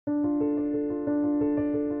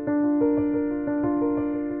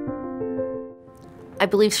I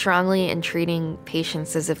believe strongly in treating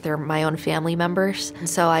patients as if they're my own family members. And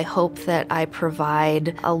so I hope that I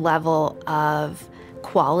provide a level of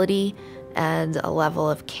quality and a level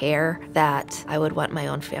of care that I would want my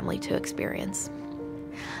own family to experience.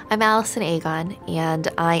 I'm Allison Aggon, and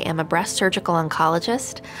I am a breast surgical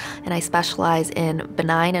oncologist, and I specialize in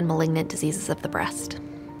benign and malignant diseases of the breast.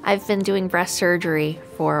 I've been doing breast surgery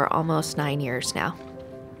for almost 9 years now.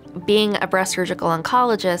 Being a breast surgical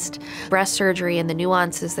oncologist, breast surgery and the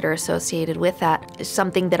nuances that are associated with that is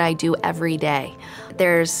something that I do every day.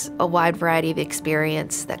 There's a wide variety of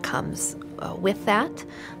experience that comes with that,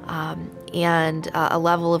 and a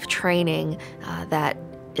level of training that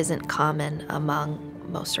isn't common among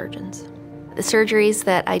most surgeons. The surgeries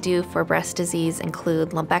that I do for breast disease include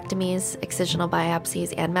lumpectomies, excisional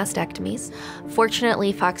biopsies, and mastectomies.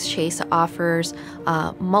 Fortunately, Fox Chase offers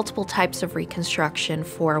multiple types of reconstruction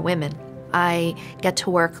for women. I get to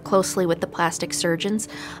work closely with the plastic surgeons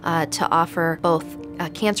to offer both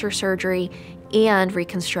cancer surgery and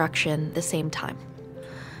reconstruction at the same time.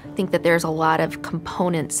 I think that there's a lot of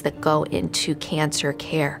components that go into cancer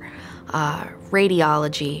care.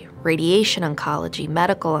 Radiology, radiation oncology,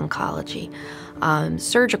 medical oncology,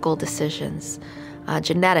 surgical decisions,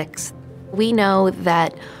 genetics. We know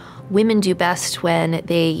that women do best when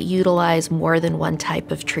they utilize more than one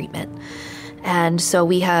type of treatment. And so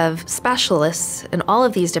we have specialists in all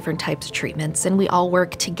of these different types of treatments, and we all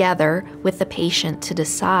work together with the patient to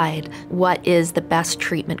decide what is the best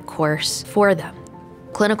treatment course for them.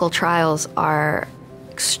 Clinical trials are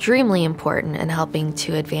extremely important in helping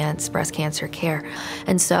to advance breast cancer care.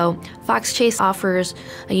 And so Fox Chase offers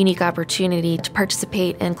a unique opportunity to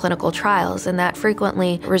participate in clinical trials, and that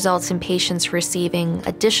frequently results in patients receiving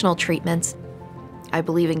additional treatments. I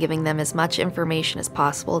believe in giving them as much information as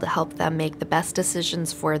possible to help them make the best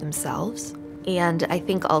decisions for themselves. And I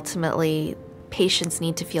think ultimately patients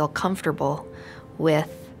need to feel comfortable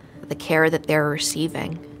with the care that they're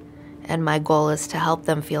receiving. And my goal is to help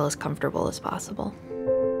them feel as comfortable as possible.